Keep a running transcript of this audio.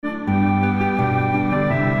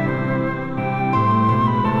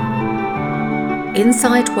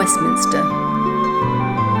Inside Westminster.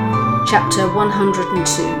 Chapter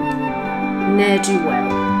 102. Ne'er-do-well.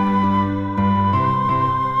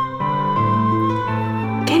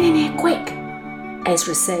 "Get in here quick,"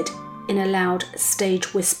 Ezra said in a loud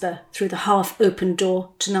stage whisper through the half-open door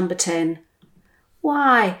to number 10.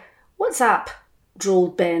 "Why, what's up?"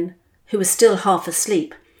 drawled Ben, who was still half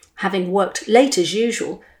asleep, having worked late as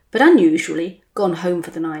usual, but unusually gone home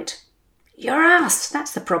for the night. "Your ass,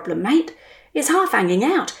 that's the problem, mate. It's half hanging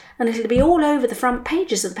out, and it'll be all over the front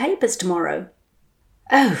pages of the papers tomorrow."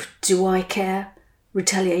 "Oh, do I care?"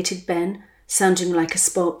 retaliated Ben, sounding like a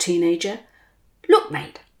spoilt teenager. "Look,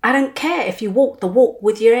 mate, I don't care if you walk the walk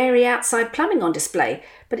with your airy outside plumbing on display,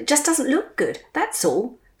 but it just doesn't look good, that's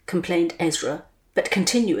all," complained Ezra, but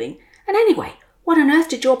continuing, "And anyway, what on earth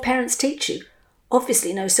did your parents teach you?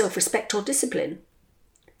 Obviously no self-respect or discipline."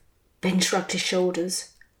 Ben shrugged his shoulders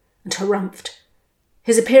and harumphed.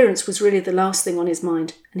 His appearance was really the last thing on his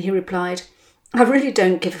mind, and he replied, "I really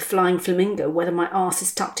don't give a flying flamingo whether my arse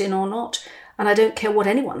is tucked in or not, and I don't care what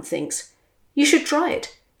anyone thinks. You should try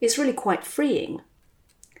it. It's really quite freeing."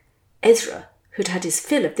 Ezra, who'd had his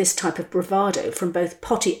fill of this type of bravado from both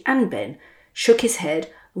Potty and Ben, shook his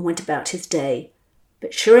head and went about his day.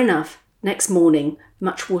 But sure enough, next morning,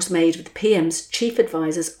 much was made of the PM's chief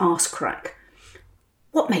advisor's arse crack.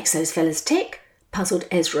 "What makes those fellas tick?" puzzled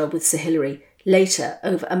Ezra with Sir Hilary, later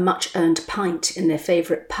over a much-earned pint in their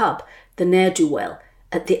favourite pub, the Ne'er-do-well,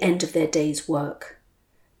 at the end of their day's work.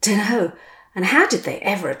 "Dunno, and how did they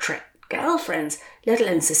ever attract girlfriends, let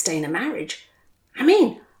alone sustain a marriage? I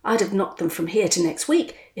mean, I'd have knocked them from here to next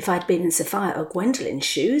week if I'd been in Sophia or Gwendolyn's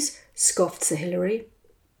shoes," scoffed Sir Hilary.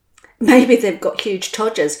 "Maybe they've got huge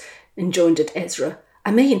todgers," enjoined Ezra.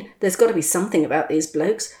 "I mean, there's got to be something about these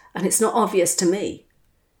blokes, and it's not obvious to me."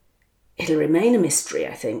 "It'll remain a mystery,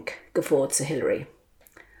 I think," guffawed Sir Hilary.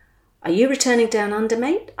 "Are you returning down under,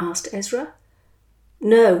 mate?" asked Ezra.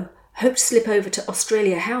 "No, hope to slip over to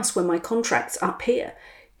Australia House when my contract's up here.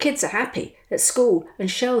 Kids are happy at school,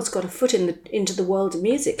 and Shell's got a foot into the world of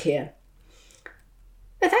music here."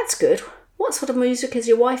 "Oh, that's good. What sort of music is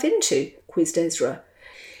your wife into?" quizzed Ezra.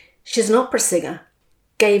 "She's an opera singer.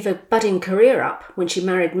 Gave a budding career up when she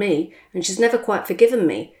married me, and she's never quite forgiven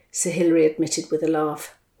me," Sir Hilary admitted with a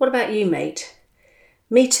laugh. "What about you, mate?"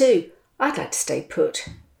 "Me too. I'd like to stay put.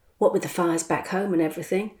 What with the fires back home and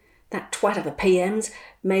everything. That twat of a PM's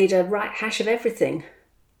made a right hash of everything."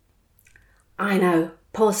 "I know.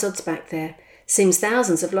 Poor sods back there. Seems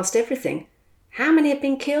thousands have lost everything. How many have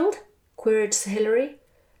been killed?" queried Sir Hilary.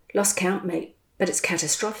 "Lost count, mate, but it's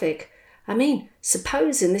catastrophic. I mean,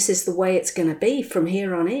 supposing this is the way it's going to be from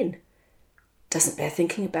here on in." "Doesn't bear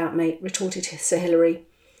thinking about, mate," retorted Sir Hilary.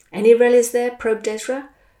 "Any rellies there?" probed Ezra.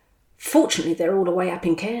 "Fortunately, they're all the way up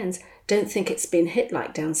in Cairns. Don't think it's been hit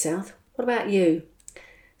like down south. What about you?"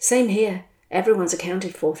 "Same here. Everyone's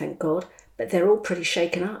accounted for, thank God, but they're all pretty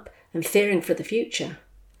shaken up and fearing for the future.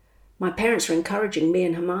 My parents are encouraging me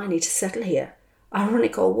and Hermione to settle here.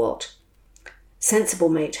 Ironic or what?" "Sensible,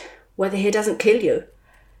 mate. Weather here doesn't kill you."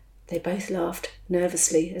 They both laughed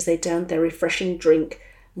nervously as they downed their refreshing drink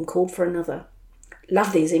and called for another.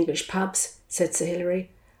 "Love these English pubs," said Sir Hilary.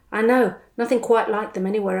 "I know, nothing quite like them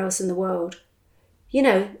anywhere else in the world." "You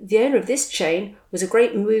know, the owner of this chain was a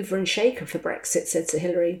great mover and shaker for Brexit," said Sir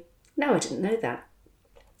Hilary. "No, I didn't know that,"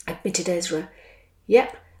 admitted Ezra.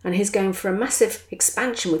 "Yep, and he's going for a massive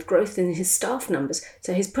expansion with growth in his staff numbers,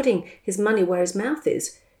 so he's putting his money where his mouth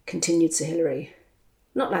is," continued Sir Hilary.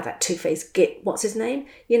 "Not like that two-faced git, what's his name?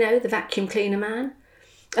 You know, the vacuum cleaner man."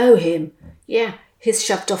 "Oh, him. Yeah, he's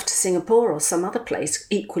shoved off to Singapore or some other place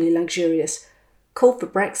equally luxurious. Called for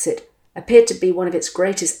Brexit, appeared to be one of its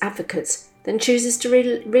greatest advocates, then chooses to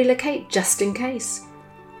relocate just in case."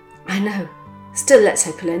 "I know. Still, let's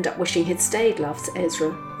hope he'll end up wishing he'd stayed," laughed Ezra,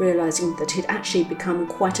 realising that he'd actually become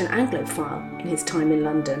quite an Anglophile in his time in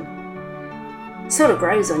London. "Sort of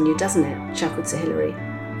grows on you, doesn't it?" chuckled Sir Hilary.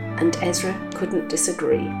 And Ezra couldn't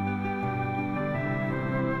disagree.